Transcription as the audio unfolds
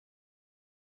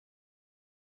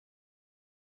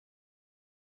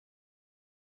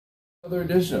Another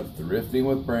edition of Thrifting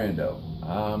with Brando.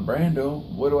 I'm Brando.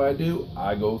 What do?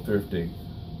 I go thrifting.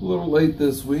 A little late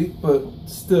this week, but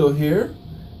still here.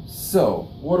 So,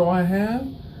 what do I have?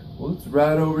 Well, it's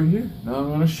right over here. Now I'm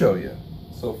going to show you.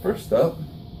 So first up,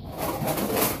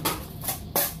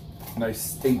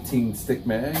 nice 18 stick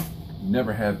mag.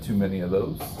 Never have too many of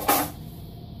those.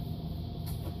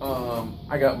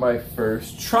 I got my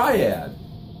first triad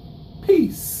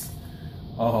piece.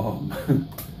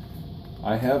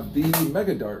 I have the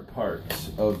Mega Dart part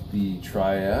of the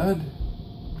triad.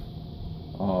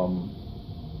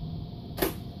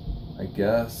 I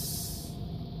guess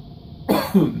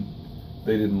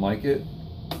they didn't like it,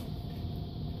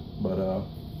 but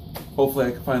hopefully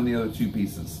I can find the other two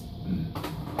pieces.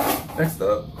 Next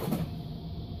up,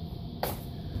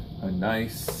 a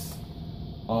nice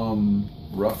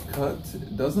rough cut.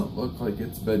 It doesn't look like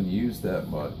it's been used that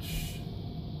much.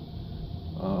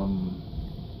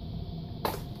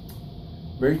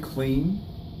 Very clean.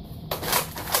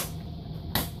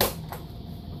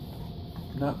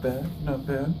 Not bad, not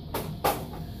bad.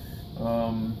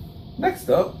 Next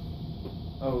up,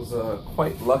 I was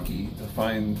quite lucky to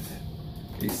find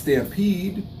a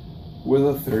Stampede with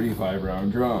a 35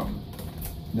 round drum.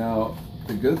 Now,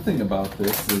 the good thing about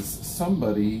this is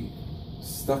somebody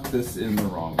stuck this in the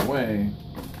wrong way.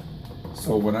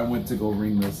 So when I went to go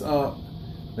ring this up,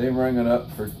 they rang it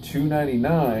up for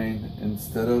 $2.99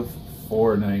 instead of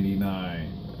 $4.99,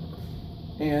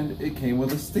 and it came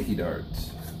with a sticky dart.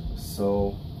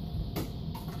 So,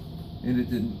 and it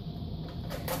didn't.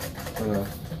 But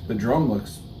the drum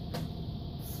looks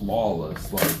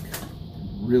flawless, like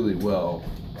really well.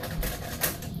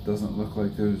 Doesn't look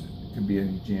like there could be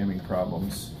any jamming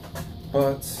problems.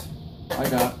 But I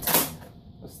got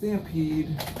a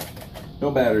Stampede,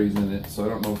 no batteries in it, so I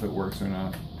don't know if it works or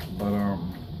not. But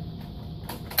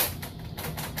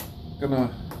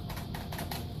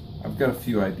I've got a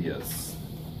few ideas.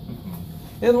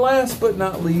 And last but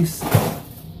not least,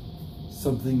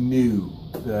 something new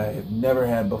that I have never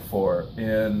had before,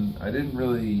 and I didn't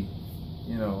really,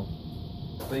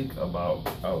 think about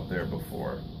out there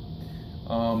before.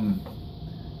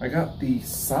 I got the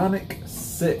Sonic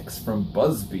 6 from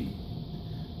Busby.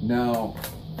 Now,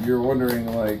 you're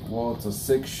wondering, like, well, it's a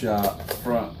 6-shot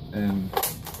front, and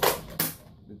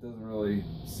it doesn't really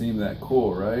seem that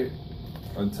cool, right?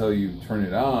 Until you turn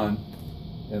it on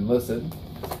and listen.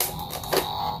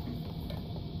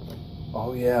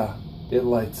 Oh yeah, it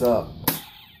lights up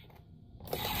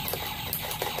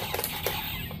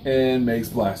and makes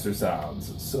blaster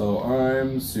sounds. So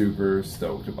I'm super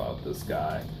stoked about this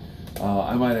guy.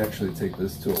 I might actually take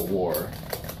this to a war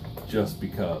just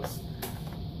because,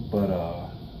 but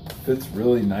fits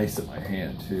really nice in my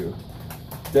hand too.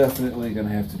 Definitely gonna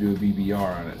have to do a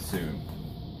BBR on it soon,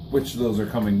 which those are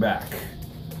coming back.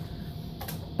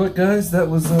 But guys, that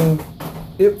was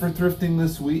it for thrifting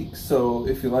this week. So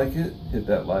if you like it, hit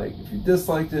that like. If you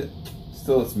disliked it,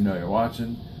 still lets me know you're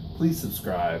watching. Please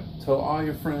subscribe, tell all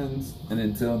your friends, and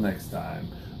until next time,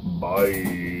 bye.